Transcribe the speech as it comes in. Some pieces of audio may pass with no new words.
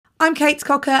I'm Kate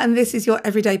Cocker and this is your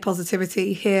Everyday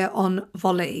Positivity here on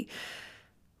Volley.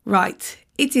 Right,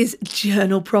 it is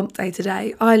journal prompt day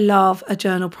today. I love a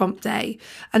journal prompt day.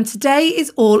 And today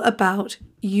is all about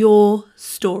your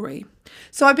story.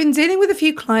 So I've been dealing with a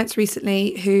few clients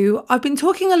recently who I've been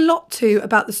talking a lot to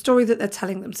about the story that they're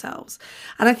telling themselves.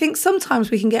 And I think sometimes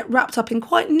we can get wrapped up in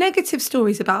quite negative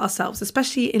stories about ourselves,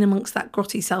 especially in amongst that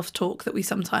grotty self-talk that we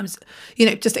sometimes,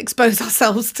 just expose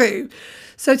ourselves to.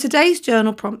 So today's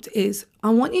journal prompt is,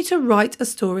 I want you to write a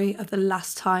story of the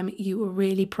last time you were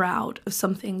really proud of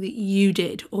something that you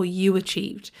did or you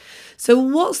achieved. So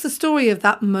what's the story of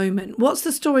that moment? What's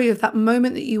the story of that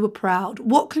moment that you were proud?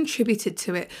 What contributed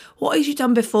to it? What had you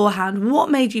done beforehand?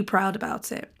 What made you proud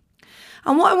about it?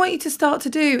 And what I want you to start to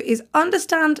do is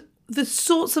understand the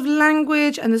sorts of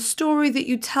language and the story that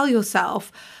you tell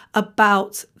yourself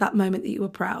about that moment that you were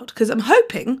proud. Because I'm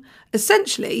hoping,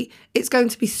 essentially, it's going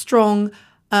to be strong,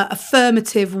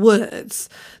 affirmative words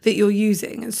that you're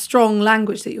using and strong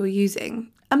language that you're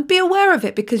using. And be aware of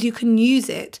it because you can use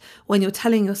it when you're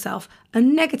telling yourself a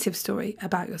negative story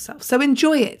about yourself. So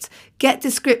enjoy it, get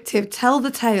descriptive, tell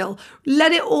the tale,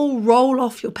 let it all roll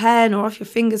off your pen or off your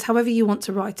fingers, however you want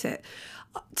to write it.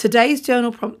 Today's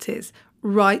journal prompt is,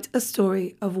 write a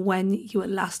story of when you were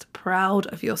last proud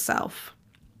of yourself.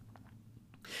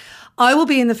 I will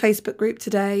be in the Facebook group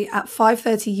today at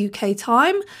 5:30 UK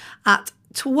time, at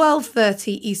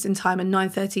 12:30 Eastern time and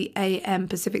 9:30 AM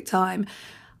Pacific time.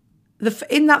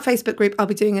 In that Facebook group, I'll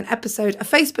be doing a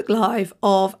Facebook Live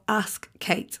of Ask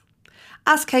Kate.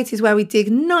 Ask Kate is where we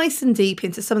dig nice and deep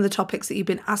into some of the topics that you've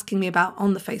been asking me about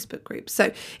on the Facebook group.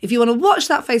 So if you want to watch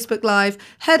that Facebook Live,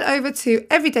 head over to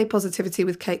Everyday Positivity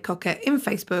with Kate Cocker in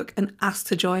Facebook and ask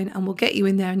to join, and we'll get you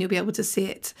in there and you'll be able to see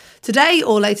it today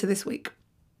or later this week.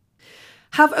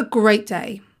 Have a great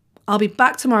day. I'll be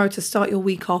back tomorrow to start your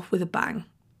week off with a bang.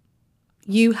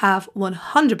 You have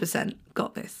 100%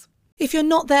 got this. If you're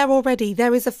not there already,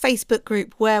 there is a Facebook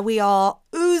group where we are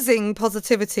oozing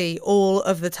positivity all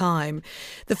of the time.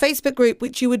 The Facebook group,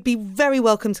 which you would be very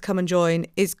welcome to come and join,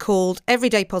 is called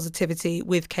Everyday Positivity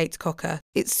with Kate Cocker.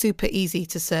 It's super easy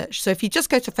to search. So if you just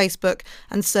go to Facebook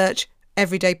and search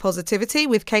Everyday Positivity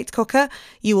with Kate Cocker,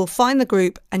 you will find the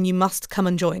group and you must come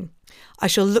and join. I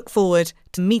shall look forward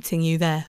to meeting you there.